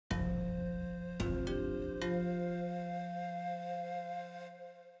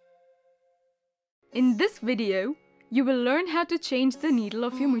In this video, you will learn how to change the needle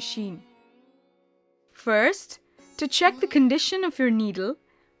of your machine. First, to check the condition of your needle,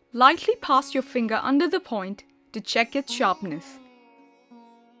 lightly pass your finger under the point to check its sharpness.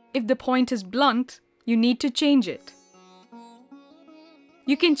 If the point is blunt, you need to change it.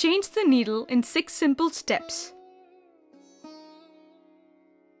 You can change the needle in 6 simple steps.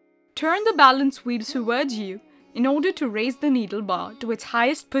 Turn the balance wheel towards you in order to raise the needle bar to its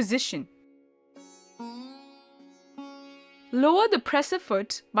highest position. Lower the presser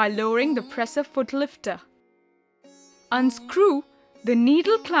foot by lowering the presser foot lifter. Unscrew the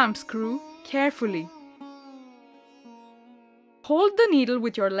needle clamp screw carefully. Hold the needle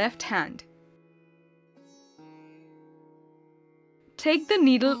with your left hand. Take the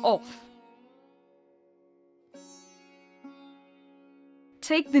needle off.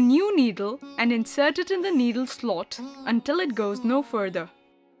 Take the new needle and insert it in the needle slot until it goes no further.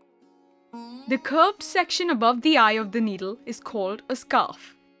 The curved section above the eye of the needle is called a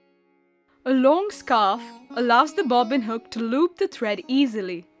scarf. A long scarf allows the bobbin hook to loop the thread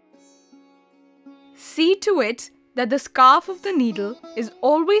easily. See to it that the scarf of the needle is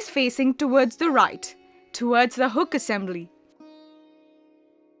always facing towards the right, towards the hook assembly.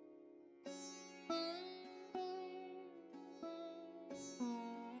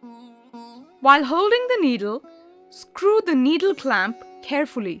 While holding the needle, screw the needle clamp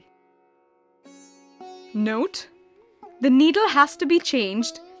carefully. Note, the needle has to be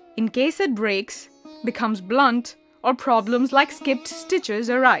changed in case it breaks, becomes blunt, or problems like skipped stitches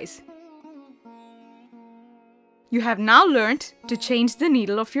arise. You have now learnt to change the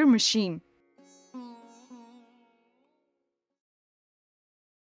needle of your machine.